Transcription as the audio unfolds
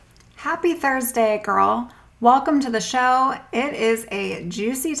Happy Thursday, girl. Welcome to the show. It is a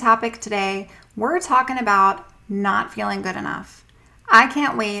juicy topic today. We're talking about not feeling good enough. I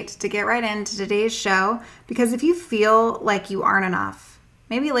can't wait to get right into today's show because if you feel like you aren't enough,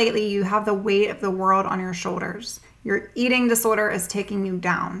 maybe lately you have the weight of the world on your shoulders, your eating disorder is taking you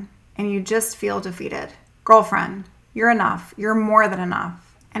down, and you just feel defeated. Girlfriend, you're enough. You're more than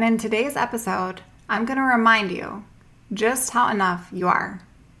enough. And in today's episode, I'm going to remind you just how enough you are.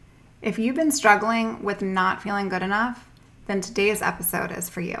 If you've been struggling with not feeling good enough, then today's episode is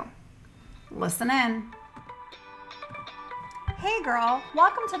for you. Listen in. Hey girl,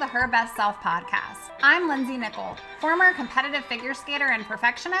 welcome to the Her Best Self podcast. I'm Lindsay Nickel, former competitive figure skater and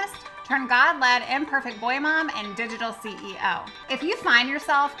perfectionist, turned God-led imperfect boy mom and digital CEO. If you find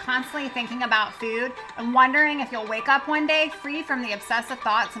yourself constantly thinking about food and wondering if you'll wake up one day free from the obsessive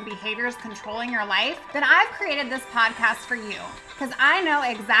thoughts and behaviors controlling your life, then I've created this podcast for you because I know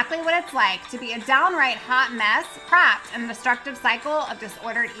exactly what it's like to be a downright hot mess trapped in a destructive cycle of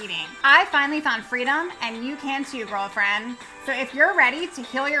disordered eating. I finally found freedom and you can too, girlfriend. So if you're ready to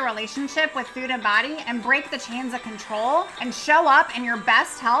heal your relationship with food and body and break the chains of control and show up in your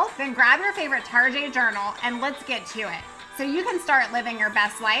best health, then grab your favorite Tarjay journal and let's get to it so you can start living your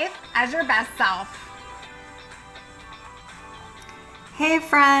best life as your best self. Hey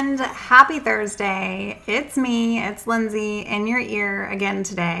friend, happy Thursday. It's me, it's Lindsay in your ear again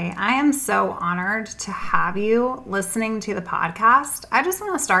today. I am so honored to have you listening to the podcast. I just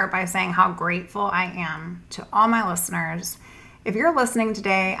want to start by saying how grateful I am to all my listeners. If you're listening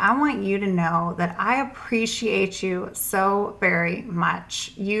today, I want you to know that I appreciate you so very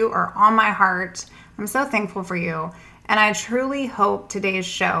much. You are on my heart. I'm so thankful for you. And I truly hope today's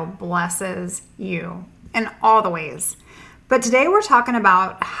show blesses you in all the ways. But today we're talking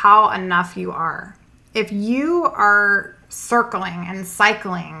about how enough you are. If you are circling and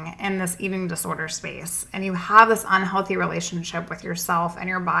cycling in this eating disorder space and you have this unhealthy relationship with yourself and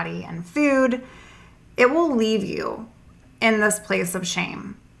your body and food, it will leave you in this place of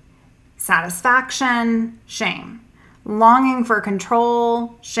shame, satisfaction, shame, longing for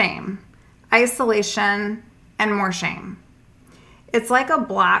control, shame, isolation, and more shame. It's like a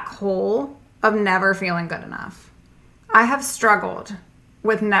black hole of never feeling good enough. I have struggled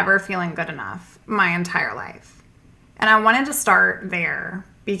with never feeling good enough my entire life. And I wanted to start there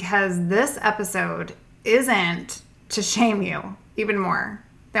because this episode isn't to shame you even more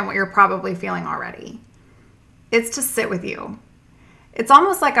than what you're probably feeling already. It's to sit with you. It's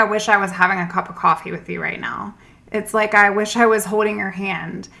almost like I wish I was having a cup of coffee with you right now. It's like I wish I was holding your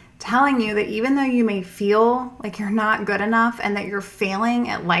hand, telling you that even though you may feel like you're not good enough and that you're failing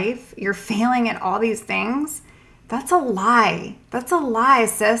at life, you're failing at all these things, that's a lie. That's a lie,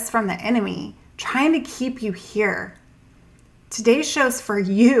 sis, from the enemy, trying to keep you here. Today's show's for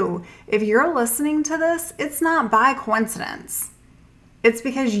you. If you're listening to this, it's not by coincidence. It's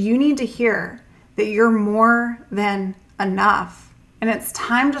because you need to hear that you're more than enough. And it's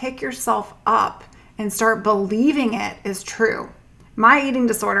time to pick yourself up and start believing it is true. My eating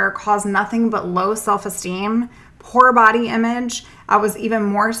disorder caused nothing but low self-esteem, poor body image. I was even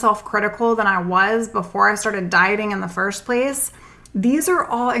more self-critical than I was before I started dieting in the first place. These are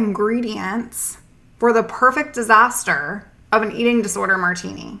all ingredients for the perfect disaster of an eating disorder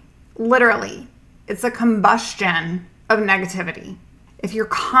martini. Literally, it's a combustion of negativity. If you're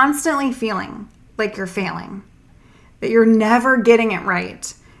constantly feeling like you're failing, that you're never getting it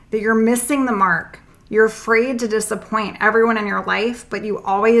right, that you're missing the mark, you're afraid to disappoint everyone in your life, but you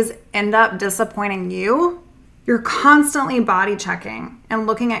always end up disappointing you, you're constantly body checking and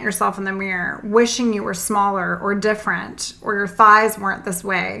looking at yourself in the mirror, wishing you were smaller or different, or your thighs weren't this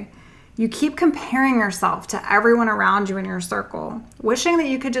way. You keep comparing yourself to everyone around you in your circle, wishing that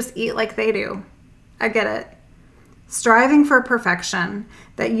you could just eat like they do. I get it. Striving for perfection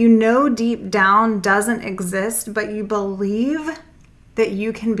that you know deep down doesn't exist, but you believe that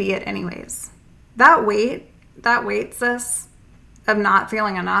you can be it anyways. That weight, sis, of not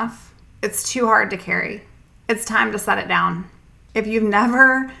feeling enough, it's too hard to carry. It's time to set it down. If you've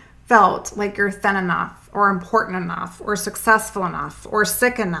never felt like you're thin enough or important enough or successful enough or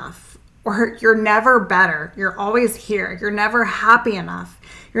sick enough, or you're never better, you're always here, you're never happy enough,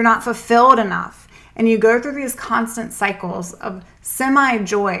 you're not fulfilled enough, and you go through these constant cycles of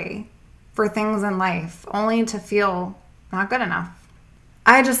semi-joy for things in life only to feel not good enough.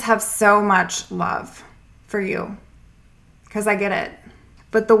 I just have so much love for you because I get it.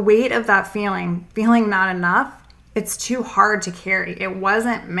 But the weight of that feeling not enough, it's too hard to carry. It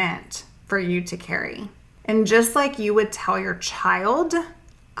wasn't meant for you to carry. And just like you would tell your child,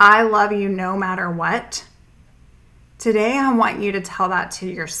 I love you no matter what, Today, I want you to tell that to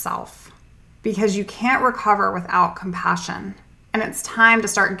yourself because you can't recover without compassion. And it's time to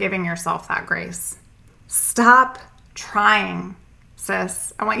start giving yourself that grace. Stop trying,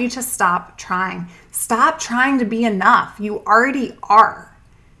 sis. I want you to stop trying. Stop trying to be enough. You already are.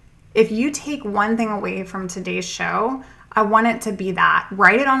 If you take one thing away from today's show, I want it to be that.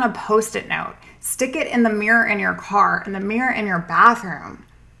 Write it on a Post-it note. Stick it in the mirror in your car, in the mirror in your bathroom.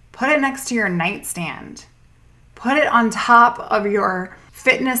 Put it next to your nightstand. Put it on top of your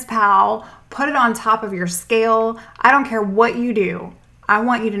FitnessPal. Put it on top of your scale. I don't care what you do. I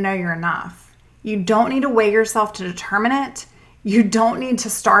want you to know you're enough. You don't need to weigh yourself to determine it. You don't need to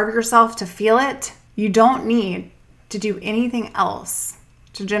starve yourself to feel it. You don't need to do anything else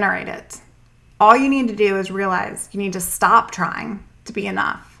to generate it. All you need to do is realize you need to stop trying to be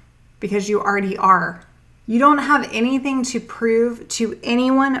enough because you already are. You don't have anything to prove to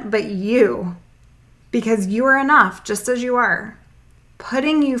anyone but you because you are enough just as you are.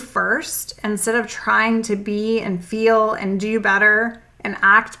 Putting you first instead of trying to be and feel and do better and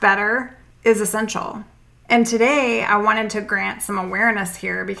act better is essential. And today I wanted to grant some awareness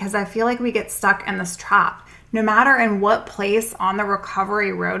here because I feel like we get stuck in this trap. No matter in what place on the recovery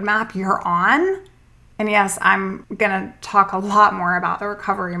roadmap you're on, and yes, I'm going to talk a lot more about the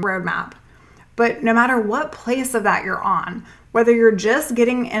recovery roadmap, but no matter what place of that you're on, whether you're just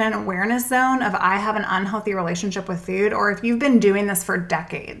getting in an awareness zone of I have an unhealthy relationship with food, or if you've been doing this for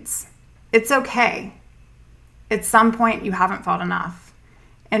decades, it's okay. At some point, you haven't felt enough.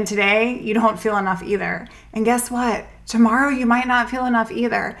 And today, you don't feel enough either. And guess what? Tomorrow, you might not feel enough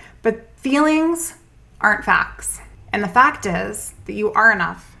either. But feelings aren't facts. And the fact is that you are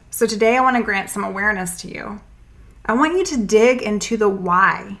enough. So today, I want to grant some awareness to you. I want you to dig into the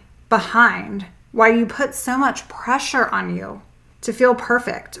why behind why you put so much pressure on you to feel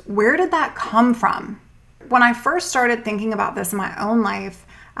perfect. Where did that come from? When I first started thinking about this in my own life,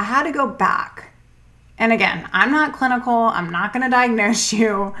 I had to go back. And again, I'm not clinical. I'm not going to diagnose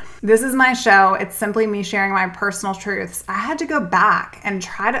you. This is my show. It's simply me sharing my personal truths. I had to go back and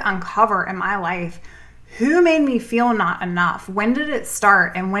try to uncover in my life who made me feel not enough. When did it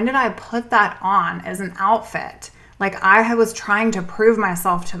start? And when did I put that on as an outfit? Like I was trying to prove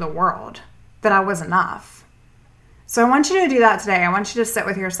myself to the world that I was enough. So I want you to do that today. I want you to sit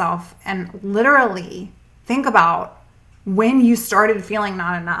with yourself and literally think about when you started feeling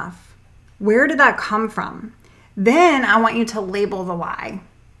not enough. Where did that come from? Then I want you to label the lie.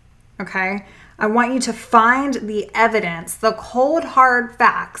 Okay? I want you to find the evidence, the cold hard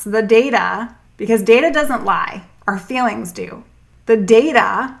facts, the data, because data doesn't lie. Our feelings do. The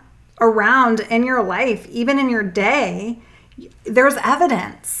data around in your life, even in your day, there's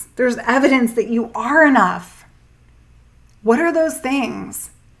evidence. There's evidence that you are enough. What are those things?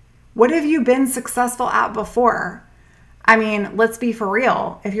 What have you been successful at before? I mean, let's be for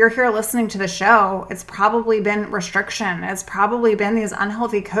real. If you're here listening to the show, it's probably been restriction. It's probably been these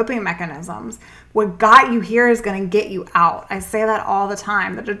unhealthy coping mechanisms. What got you here is going to get you out. I say that all the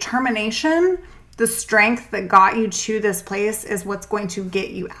time. The determination, the strength that got you to this place is what's going to get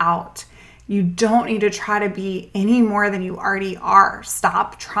you out. You don't need to try to be any more than you already are.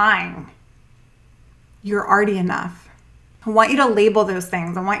 Stop trying. You're already enough. I want you to label those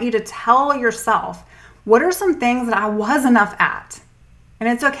things. I want you to tell yourself, what are some things that I was enough at? And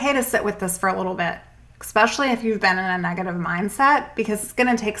it's okay to sit with this for a little bit, especially if you've been in a negative mindset, because it's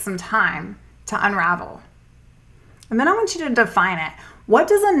going to take some time to unravel. And then I want you to define it. What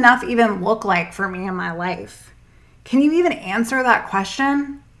does enough even look like for me in my life? Can you even answer that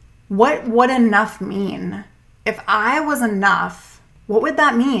question? What would enough mean? If I was enough, what would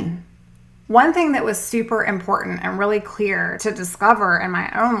that mean? One thing that was super important and really clear to discover in my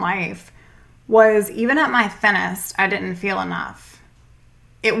own life was even at my thinnest, I didn't feel enough.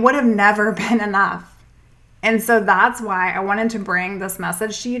 It would have never been enough. And so that's why I wanted to bring this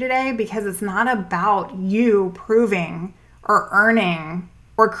message to you today, because it's not about you proving or earning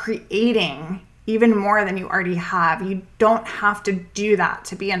or creating even more than you already have. You don't have to do that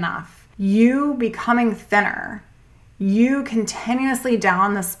to be enough. You becoming thinner, you continuously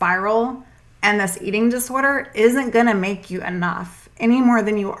down the spiral and this eating disorder isn't going to make you enough any more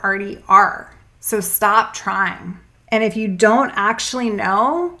than you already are. So stop trying. And if you don't actually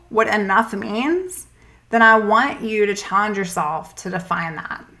know what enough means, then I want you to challenge yourself to define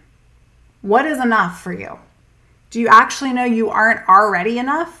that. What is enough for you? Do you actually know you aren't already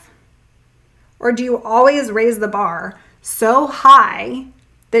enough? Or do you always raise the bar so high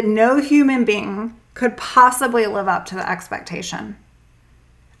that no human being could possibly live up to the expectation?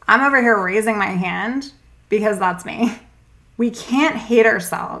 I'm over here raising my hand because that's me. We can't hate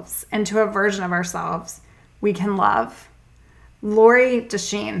ourselves into a version of ourselves we can love. Lori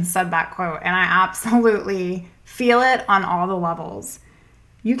Deschene said that quote, and I absolutely feel it on all the levels.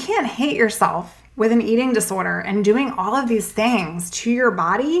 You can't hate yourself with an eating disorder and doing all of these things to your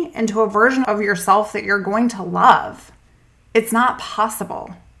body and to a version of yourself that you're going to love. It's not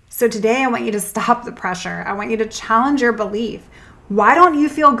possible. So today I want you to stop the pressure. I want you to challenge your belief. Why don't you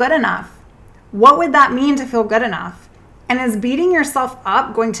feel good enough? What would that mean to feel good enough? And is beating yourself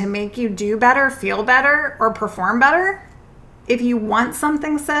up going to make you do better, feel better, or perform better? If you want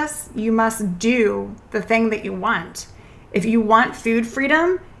something, sis, you must do the thing that you want. If you want food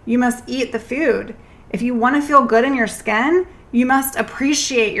freedom, you must eat the food. If you want to feel good in your skin, you must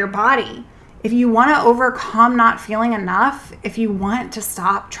appreciate your body. If you want to overcome not feeling enough, if you want to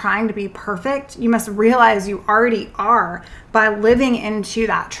stop trying to be perfect, you must realize you already are by living into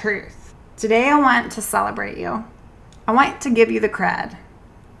that truth. Today, I want to celebrate you. I want to give you the cred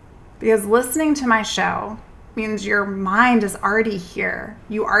because listening to my show means your mind is already here.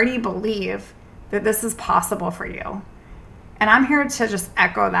 You already believe that this is possible for you. And I'm here to just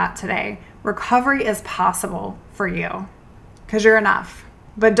echo that today. Recovery is possible for you because you're enough.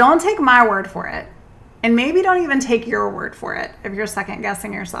 But don't take my word for it. And maybe don't even take your word for it if you're second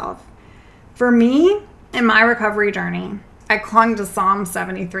guessing yourself. For me, in my recovery journey, I clung to Psalm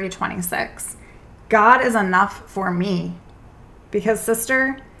 73:26. God is enough for me. Because,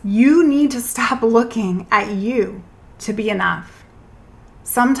 sister, you need to stop looking at you to be enough.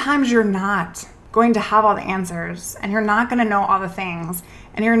 Sometimes you're not going to have all the answers, and you're not going to know all the things,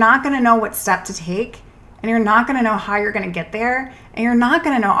 and you're not going to know what step to take, and you're not going to know how you're going to get there, and you're not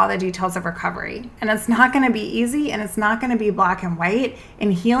going to know all the details of recovery. And it's not going to be easy, and it's not going to be black and white,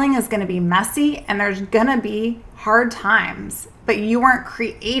 and healing is going to be messy, and there's going to be hard times. But you weren't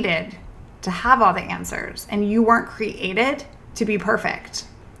created to have all the answers, and you weren't created to be perfect.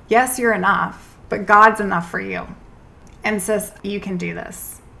 Yes, you're enough, but God's enough for you. And sis, you can do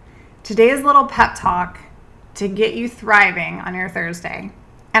this. Today's little pep talk to get you thriving on your Thursday.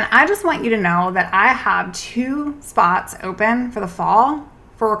 And I just want you to know that I have 2 spots open for the fall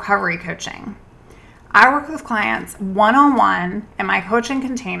for recovery coaching. I work with clients one-on-one in my coaching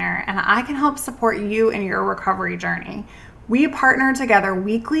container, and I can help support you in your recovery journey. We partner together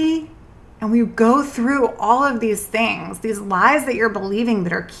weekly, and we go through all of these things, these lies that you're believing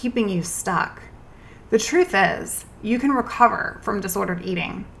that are keeping you stuck. The truth is, you can recover from disordered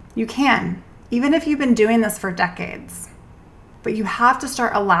eating. You can, even if you've been doing this for decades. But you have to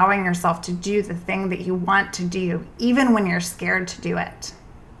start allowing yourself to do the thing that you want to do, even when you're scared to do it.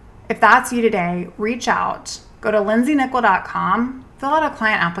 If that's you today, reach out. Go to lindsaynickel.com, fill out a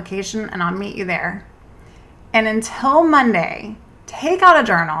client application, and I'll meet you there. And until Monday, take out a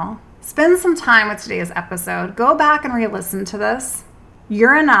journal, spend some time with today's episode, go back and re-listen to this.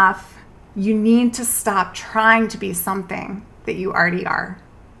 You're enough. You need to stop trying to be something that you already are.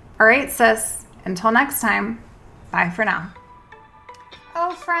 All right, sis, until next time, bye for now.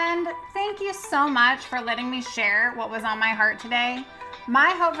 Oh, friend, thank you so much for letting me share what was on my heart today. My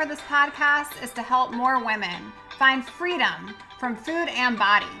hope for this podcast is to help more women find freedom from food and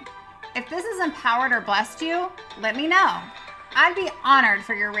body. If this has empowered or blessed you, let me know. I'd be honored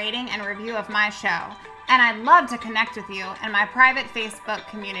for your rating and review of my show, and I'd love to connect with you in my private Facebook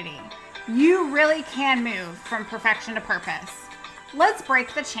community. You really can move from perfection to purpose. Let's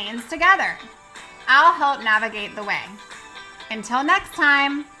break the chains together. I'll help navigate the way. Until next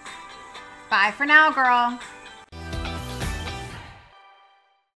time, bye for now, girl.